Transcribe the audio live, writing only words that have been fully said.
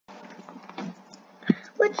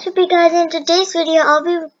What's up, you guys? In today's video,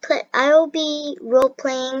 I will be role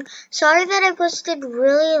playing. Sorry that I posted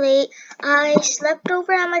really late. I slept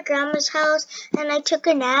over at my grandma's house and I took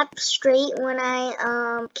a nap straight when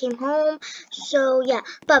I came home. So yeah,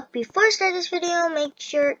 but before I start this video, make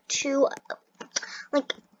sure to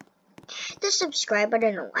hit the subscribe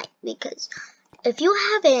button and like, because if you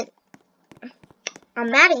haven't,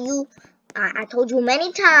 I'm mad at you. I told you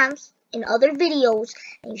many times in other videos,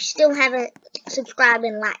 and you still haven't subscribed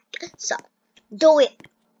and liked. So do it.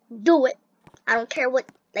 I don't care what,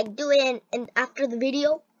 do it and after the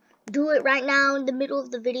video. Do it right now in the middle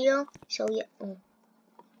of the video. So yeah,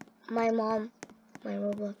 my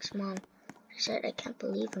Roblox mom said, I can't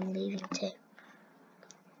believe I'm leaving today.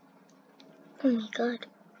 Oh my god.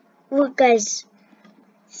 Look, guys.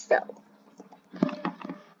 So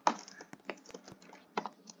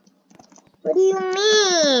what do you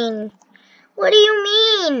mean? What do you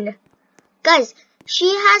mean? Guys, she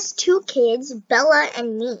has 2 kids, Bella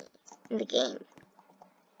and me, in the game.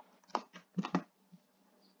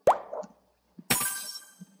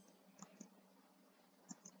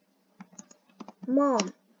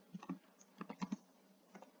 Mom,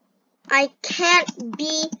 I can't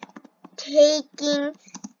be taking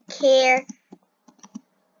care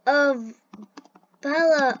of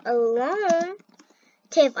Bella alone.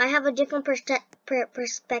 Tiff, I have a different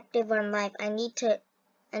perspective on life. I need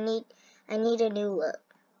a new look.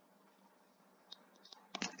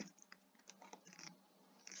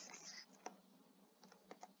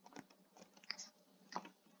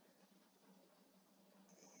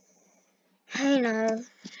 I know.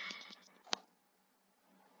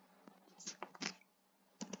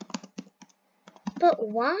 But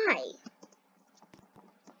why?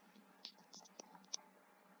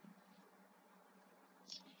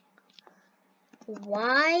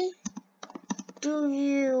 Why do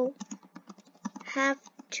you have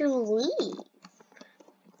to leave?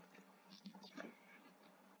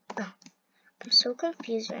 Oh, I'm so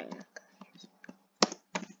confused right now, guys.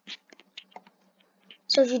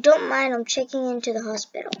 So if you don't mind, I'm checking into the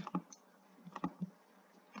hospital.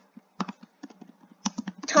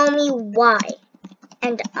 Tell me why,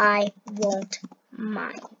 and I won't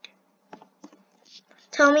mind.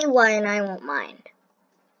 Tell me why, and I won't mind.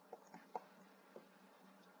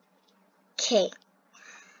 Okay.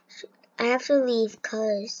 I have to leave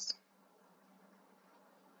because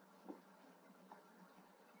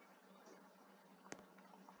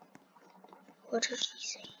what is she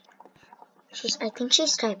saying? I think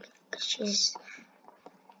she's typing because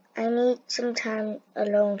I need some time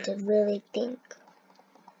alone to really think.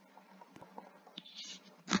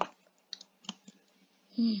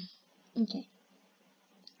 Okay.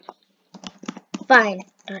 Fine.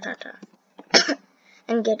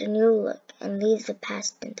 And get a new look and leave the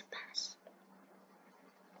past in the past.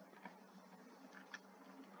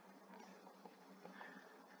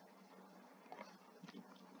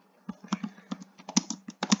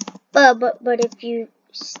 But if you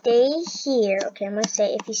stay here, okay, I'm gonna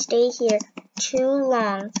say if you stay here too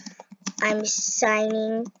long, I'm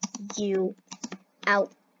signing you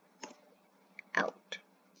out.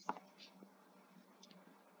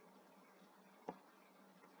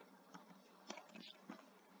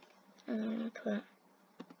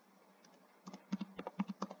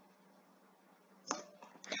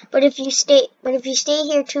 But if you stay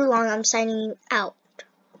here too long, I'm signing you out.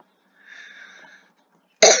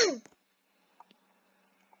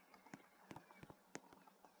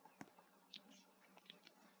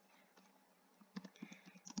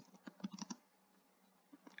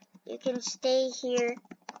 You can stay here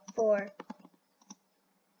for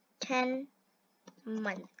 10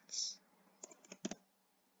 months.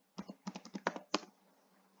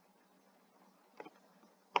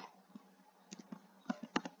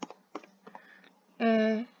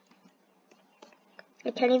 I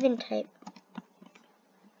can't even type.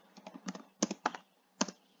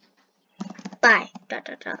 Bye. ...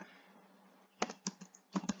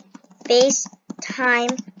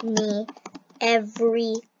 FaceTime me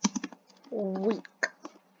every week.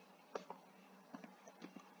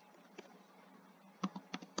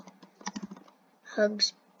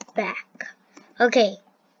 Hugs back. Okay.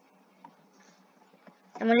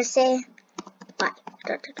 I'm gonna say bye.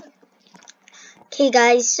 Okay,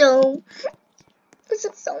 guys, so this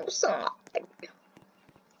is so sad.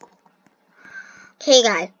 Okay,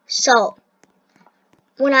 guys, so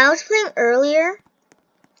when I was playing earlier,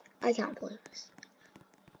 I can't believe this.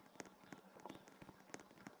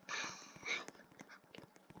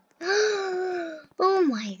 Oh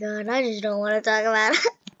my god, I just don't want to talk about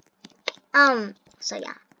it. So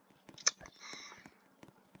yeah.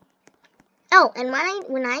 Oh, and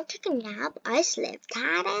when I took a nap, I slept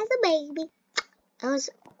tight as a baby. I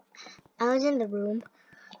was in the room.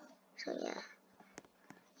 So yeah.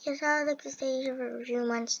 Yes, I like to stay here for a few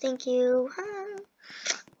months. Thank you.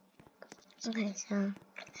 Okay, so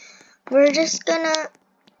we're just gonna.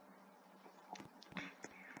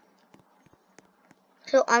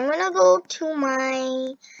 So I'm gonna go to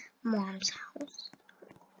my mom's house.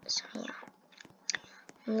 So yeah,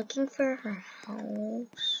 I'm looking for her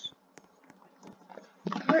house.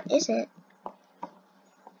 Where is it?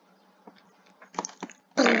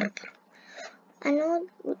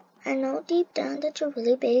 I know deep down that you're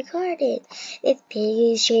really big-hearted. If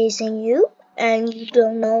Piggy is chasing you and you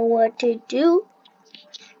don't know what to do,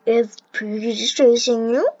 if Piggy is chasing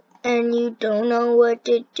you and you don't know what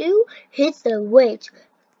to do, hit the weights.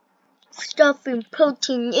 Stuffing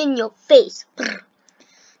protein in your face.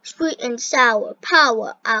 Sweet and sour,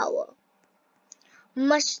 power hour.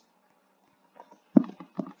 Must.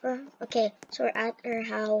 Okay, so we're at her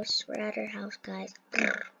house. We're at her house, guys.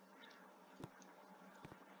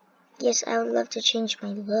 Yes, I would love to change my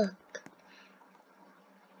look.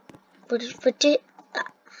 But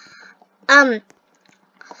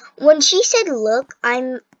when she said look,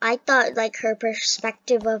 I thought like her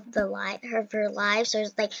perspective of her life. So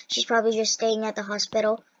it's like she's probably just staying at the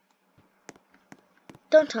hospital.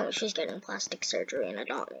 Don't tell me she's getting plastic surgery in a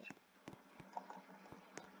dollar.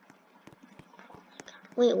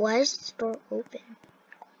 Wait, why is the store open?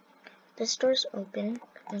 The store's open.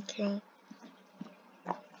 Okay.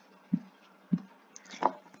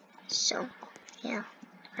 So, yeah,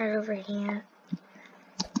 right over here.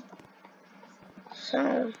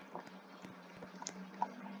 So,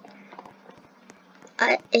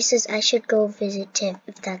 it says I should go visit Tiff,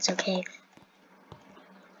 if that's okay.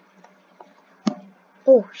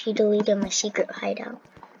 Oh, she deleted my secret hideout.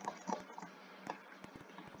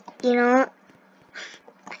 You know what?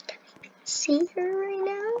 I can't even see her right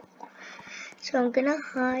now. So I'm gonna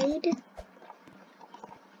hide.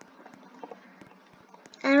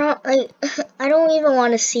 I don't even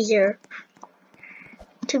want to see her,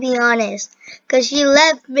 to be honest, because she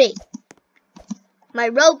left me. My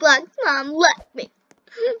Roblox mom left me.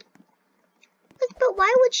 But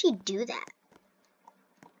why would she do that?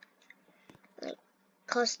 Like,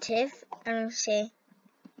 cause Tiff, I don't say,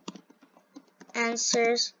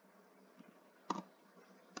 answers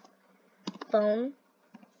phone.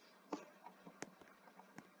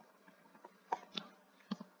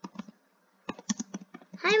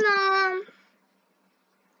 Hi, Mom.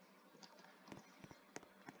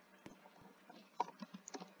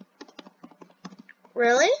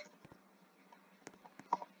 Really?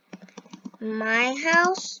 My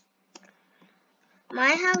house?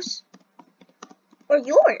 My house? Or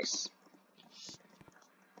yours?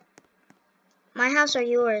 My house or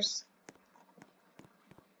yours?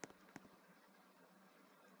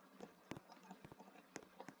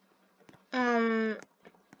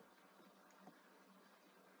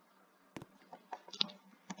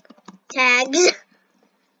 Tags.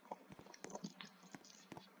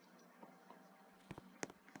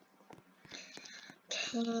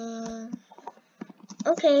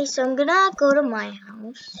 Okay, so I'm gonna go to my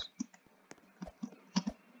house.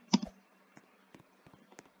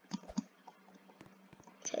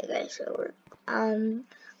 Okay guys,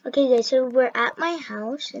 so we're at my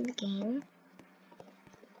house in the game.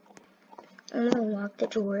 I'm gonna lock the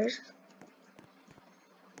doors.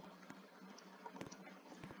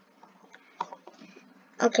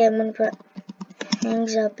 Okay, I'm gonna put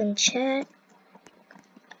hangs up in chat.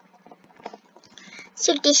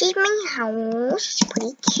 So this is my house. It's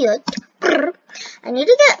pretty cute. I need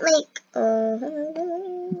to get like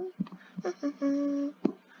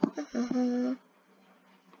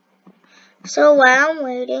So while I'm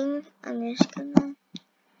waiting, I'm just gonna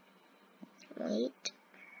wait.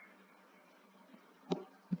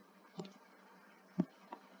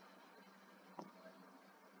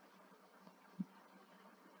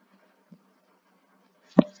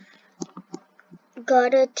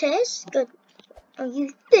 Got a test. Good. Are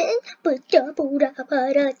you thin?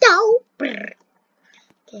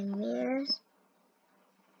 Okay, mirrors.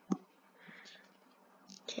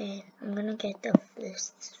 Okay, I'm gonna get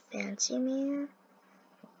this fancy mirror.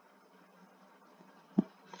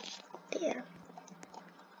 There.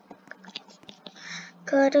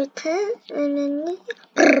 Got a test.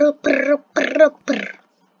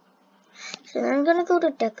 So then I'm gonna go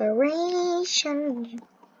to decoration.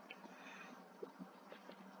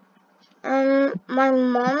 My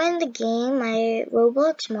mom in the game, my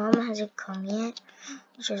Roblox mom hasn't come yet,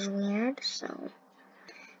 which is weird, so,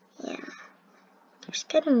 yeah. Just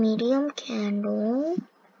get a medium candle.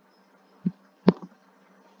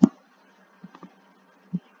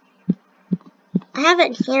 I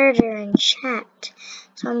haven't heard her in chat,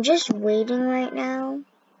 so I'm just waiting right now.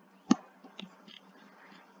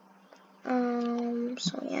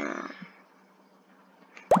 So yeah.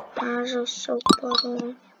 Eyes are so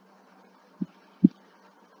bloody.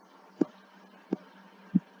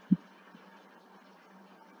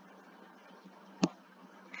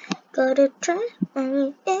 Gotta try.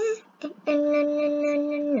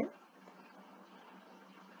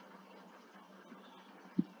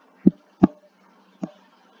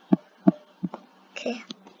 Okay.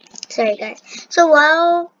 Sorry guys. So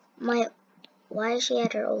why is she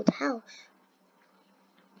at her old house?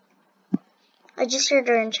 I just heard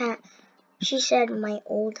her in chat. She said my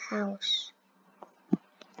old house.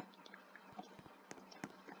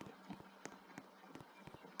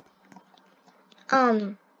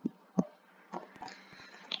 I'm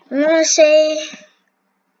gonna say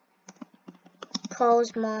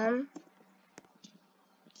calls mom.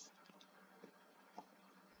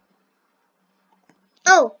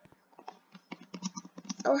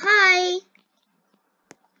 Oh, hi.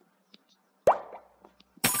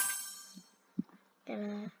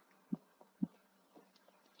 Gonna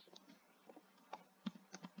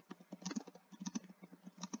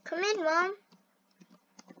come in, mom.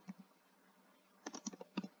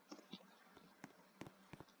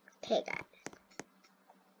 Okay,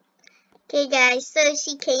 guys. So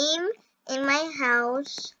she came in my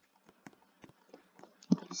house.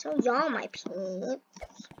 So y'all, my peeps.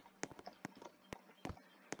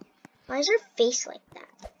 Why is her face like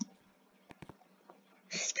that?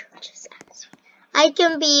 This girl just asked me. I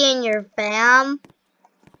can be in your fam.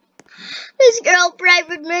 This girl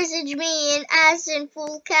private messaged me and asked in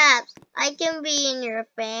full caps. I can be in your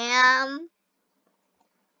fam.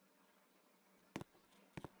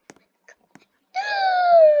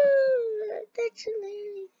 That's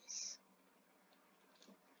hilarious.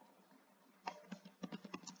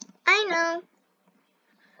 I know.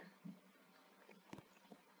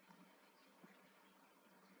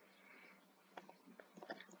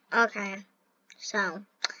 Okay, so,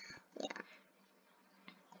 yeah.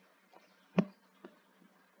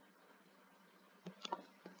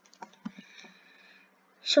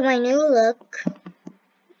 So my new look.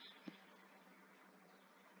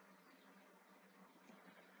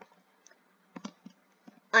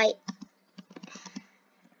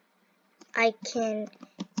 I can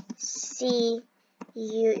see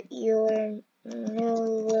your new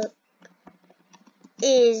look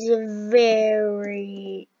is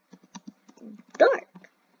very dark.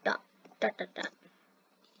 Dot.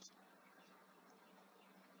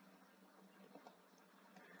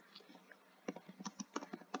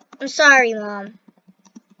 I'm sorry, Mom,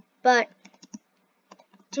 but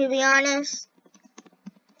to be honest,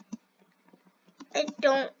 I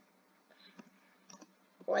don't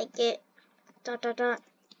like it.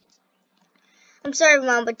 I'm sorry,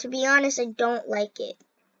 Mom, but to be honest, I don't like it.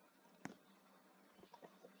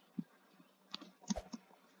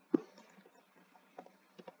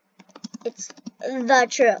 It's the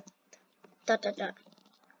truth.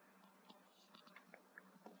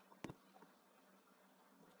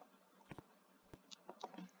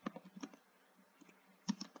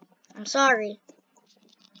 I'm sorry.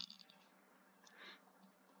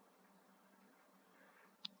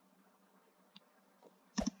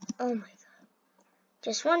 Oh my god.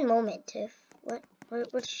 Just one moment, Tiff.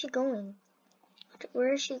 Where's she going?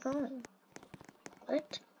 Where is she going?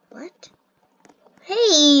 What?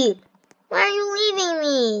 Hey! Why are you leaving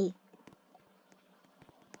me?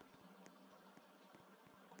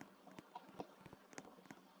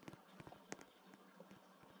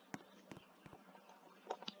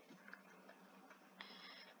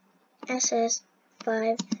 SS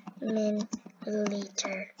 5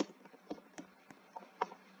 milliliter.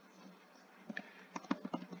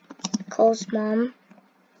 Calls mom.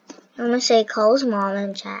 I'm gonna say calls mom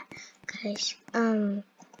in chat. Guys, I'm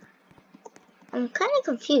kind of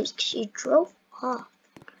confused because she drove off.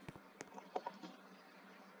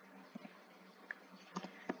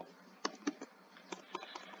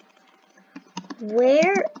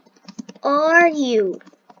 Where are you?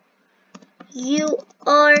 You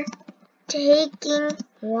are taking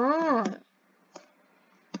long.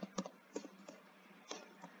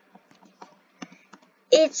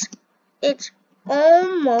 It's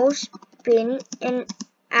almost been an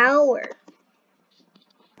hour.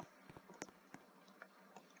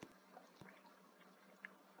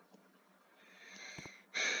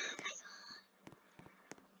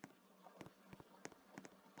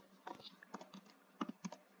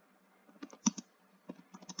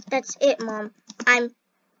 That's it, Mom. I'm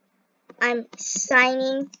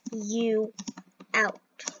signing you out.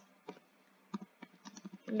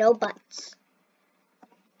 No buts.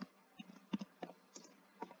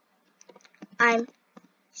 I'm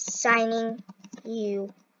signing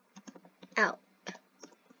you out.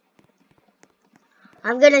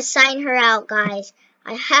 I'm gonna sign her out, guys.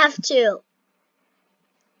 I have to.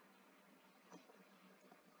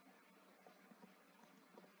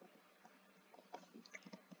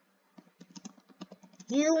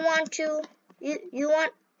 You want to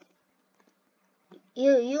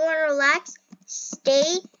relax?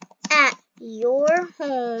 Stay at your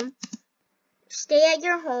home. Stay at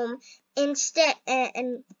your home instead,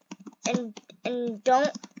 and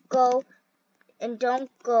don't go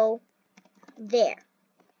there.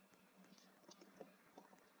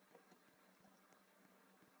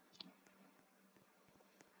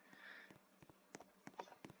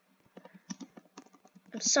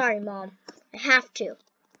 I'm sorry, Mom. I have to.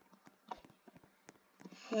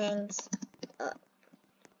 Hangs up.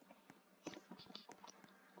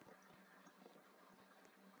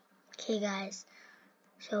 Okay, guys.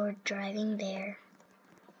 So we're driving there.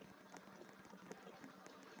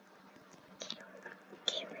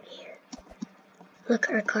 Okay, we're here. Look,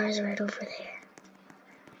 our car is right over there.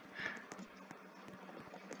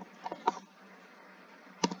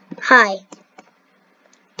 Hi.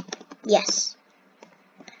 Yes.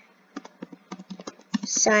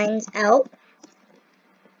 Signs out.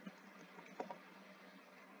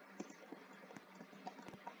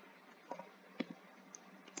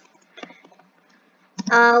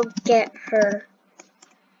 I'll get her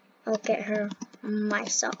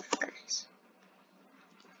myself, guys.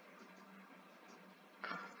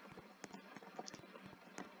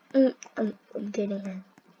 I'm getting her.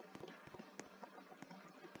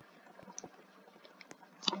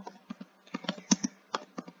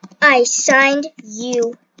 I signed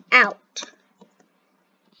you out.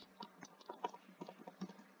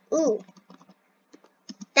 Ooh,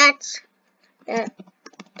 that's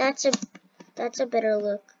a better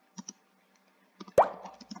look.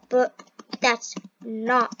 But that's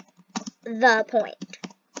not the point.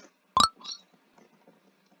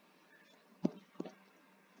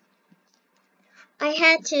 I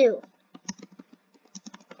had to.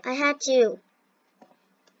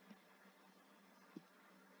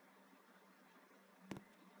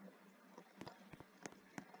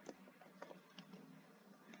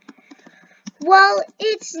 Well,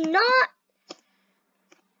 it's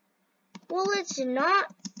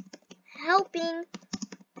not helping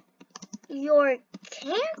your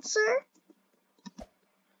cancer.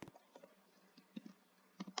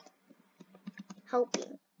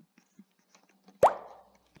 Helping.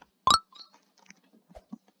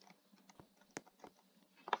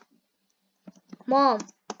 Mom.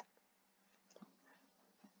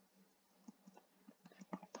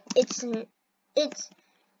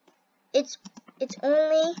 It's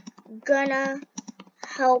only gonna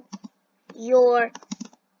help your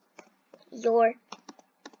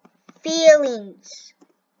feelings.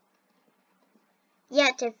 Yeah,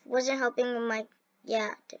 Tiff wasn't helping with my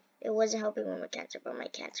Tiff, it wasn't helping with my cancer, but my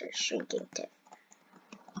cancer is shrinking, Tiff.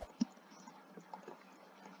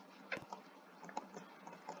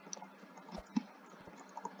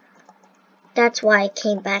 That's why I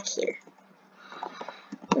came back here.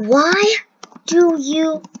 Why do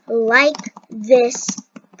you like this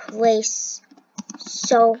place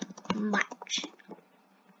so much?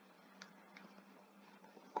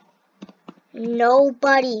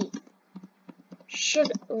 Nobody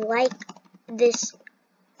should like this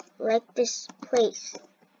place.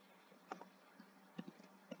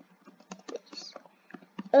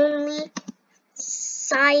 Only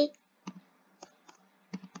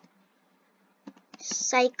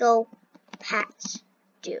psychopaths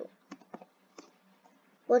do.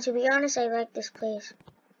 Well, to be honest, I like this place.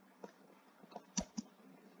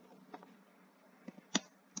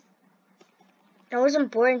 I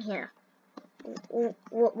wasn't born here.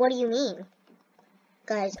 What do you mean?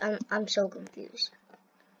 Guys, I'm so confused.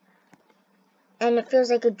 And it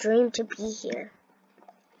feels like a dream to be here.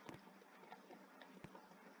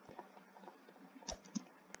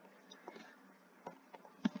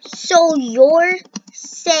 So you're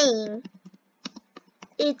saying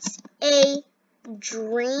it's a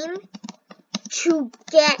dream to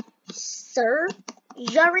get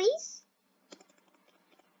surgeries?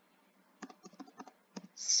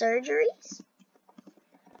 Surgeries?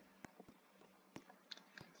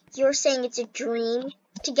 You're saying it's a dream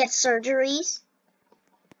to get surgeries?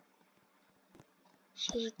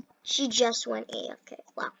 She just went AFK.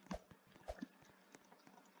 Wow.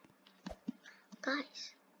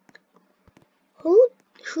 Guys, who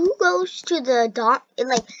goes to the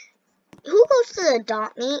who goes to the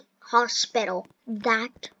adopt me hospital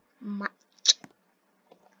that much.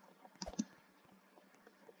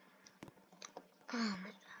 Oh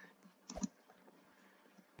my God.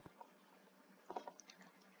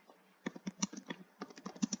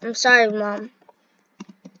 I'm sorry, Mom,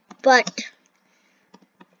 but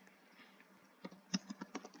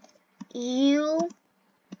you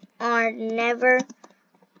are never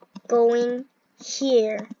going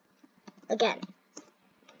here again.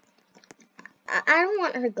 I don't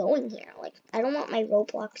want her going here. Like, I don't want my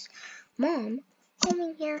Roblox mom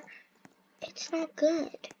going here. It's not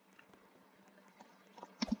good.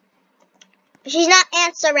 She's not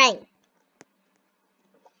answering.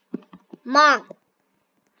 Mom,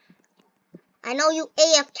 I know you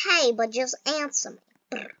AFK, but just answer me.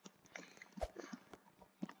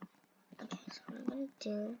 Okay, so what I'm gonna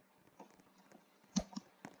do.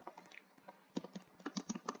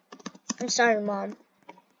 I'm sorry, Mom.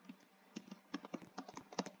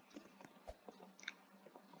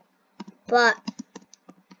 But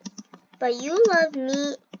you love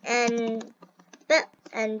me and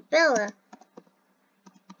Bella,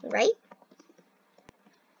 right?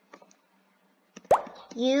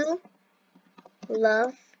 You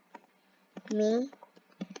love me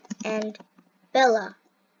and Bella,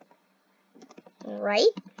 right?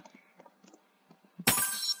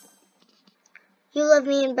 You love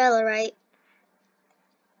me and Bella, right?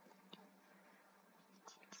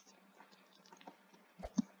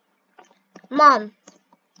 Mom,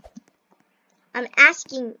 I'm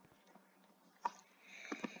asking.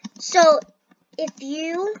 So, if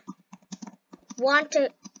you want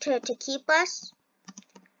to keep us,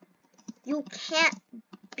 you can't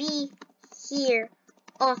be here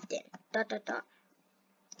often. ...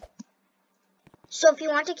 So if you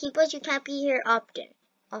want to keep us, you can't be here often.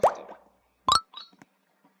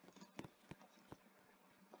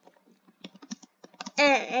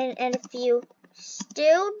 And if you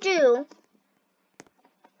still do,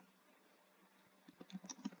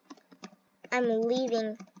 I'm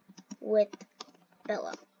leaving with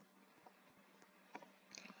Bella.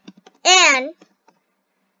 And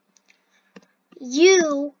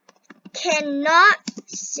you cannot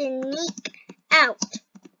sneak out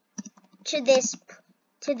to this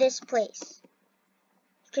place.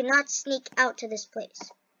 You cannot sneak out to this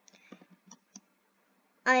place.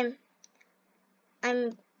 I'm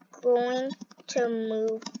going to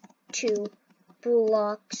move to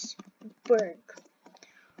Bloxburg,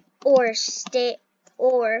 or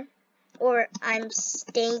I'm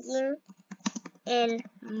staying in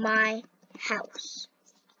my house.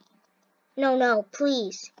 No,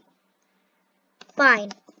 please.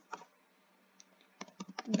 Fine.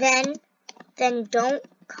 Then don't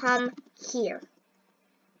come here.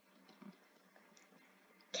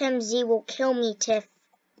 Kemsey will kill me, Tiff.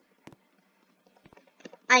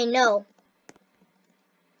 I know.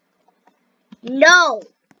 No!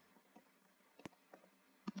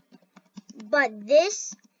 But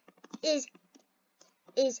this is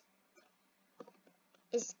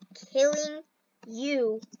killing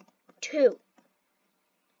you too.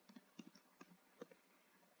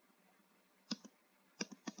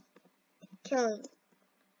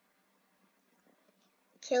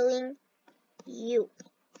 Killing you.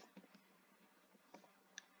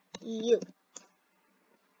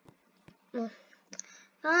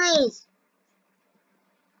 Guys.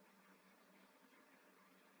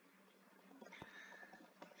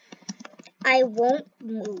 I won't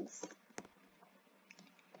move.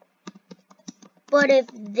 But if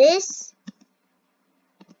this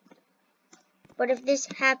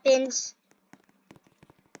happens,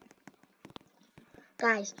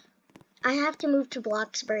 guys, I have to move to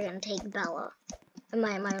Bloxburg and take Bella,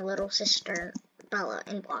 my little sister Bella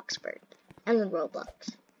in Bloxburg, and in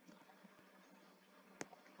Roblox.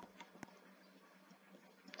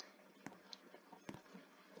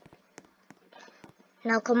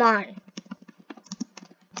 Now come on.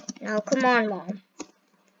 Mom.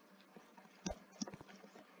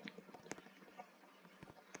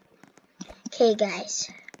 Okay,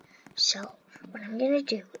 guys. So what I'm gonna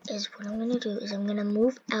do is I'm gonna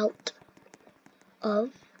move out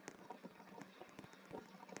of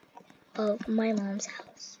my mom's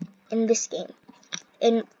house in this game,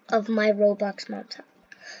 of my Roblox mom's house,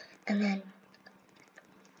 and then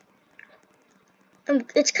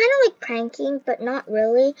it's kind of like pranking, but not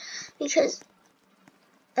really, because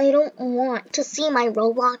I don't want to see my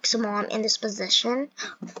Roblox mom in this position.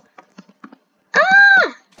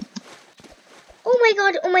 Ah! Oh my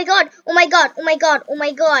god, oh my god, oh my god, oh my god, oh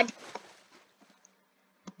my god.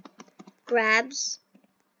 Grabs.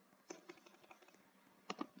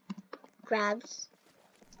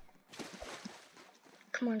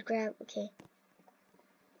 Come on, grab. Okay.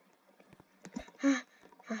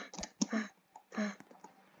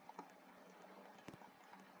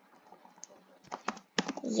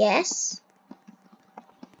 Yes.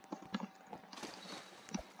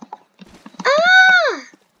 Ah!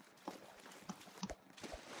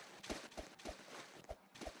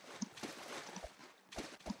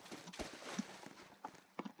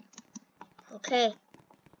 Okay.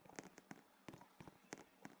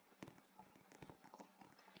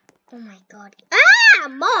 Oh my god. Ah,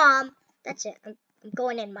 Mom! That's it. I'm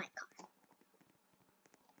going in my car.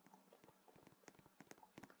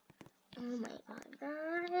 Oh my god,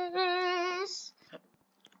 guys.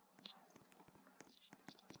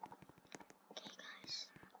 Okay, guys.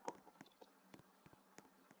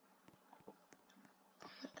 Oh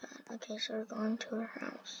my god. Okay, so we're going to her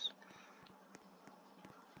house.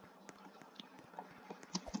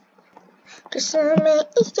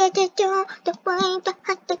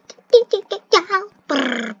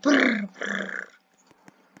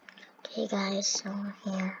 Okay, guys, so we're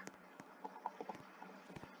here.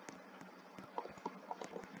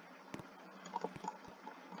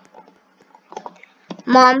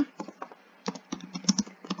 Mom,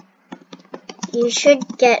 you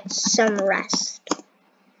should get some rest.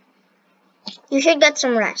 You should get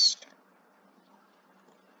some rest.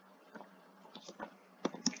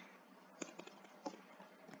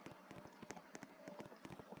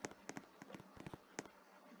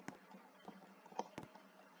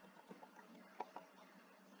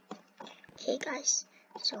 Okay, guys,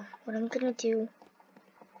 so what I'm gonna do,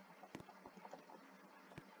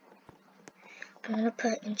 I'm gonna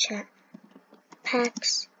put in chat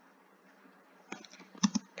packs,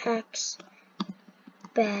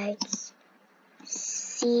 bags,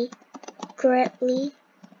 secretly,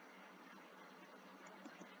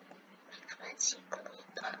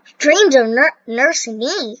 dreams of nursing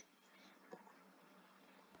me.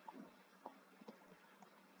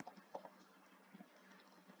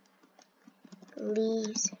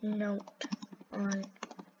 Leaves note on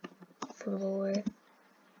floor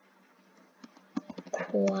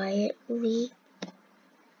quietly.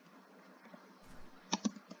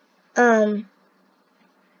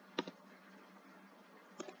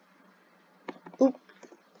 Oop.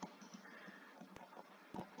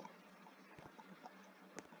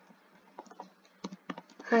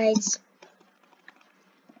 Hides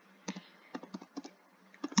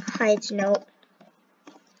note.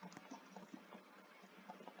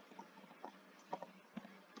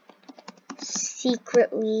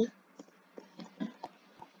 Secretly.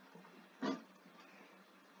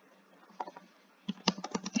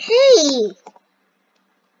 Hey!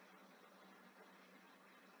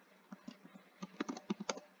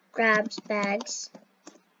 Grabs bags.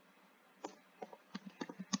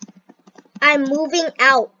 I'm moving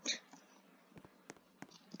out.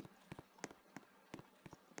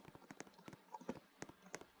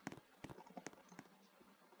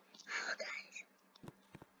 Oh, guys.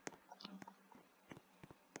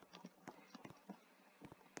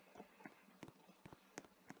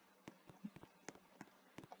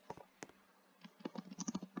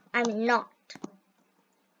 I'm not.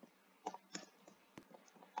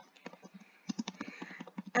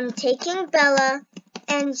 I'm taking Bella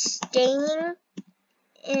and staying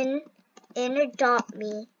in Adopt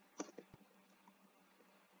Me.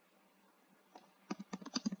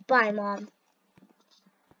 Bye, Mom.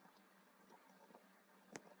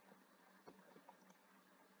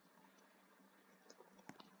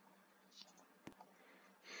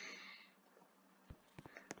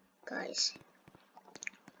 Guys,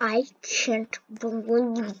 I can't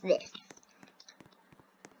believe this.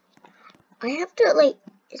 I have to, like,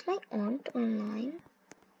 is my aunt online?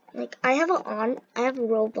 Like, I have a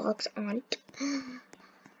Roblox aunt.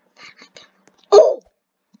 Oh!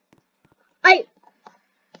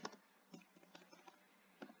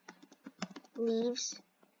 Leaves.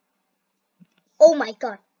 Oh my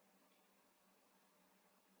god.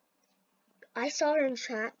 I saw her in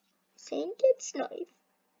chat saying it's knife.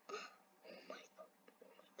 Oh my god.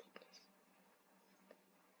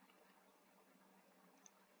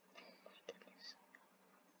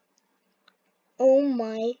 Oh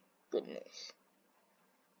my goodness.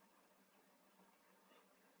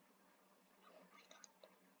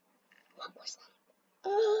 What was that?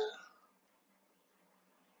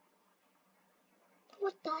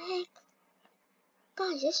 What the heck?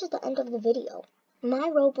 Guys, this is the end of the video. My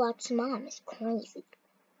Roblox mom is crazy.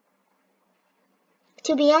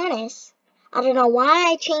 To be honest, I don't know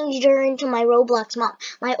why I changed her into my Roblox mom.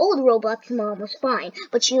 My old Roblox mom was fine,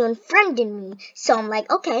 but she unfriended me. So I'm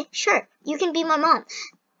like, okay, sure, you can be my mom.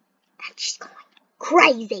 And she's going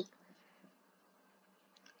crazy.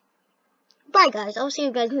 Bye, guys. I'll see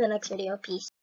you guys in the next video. Peace.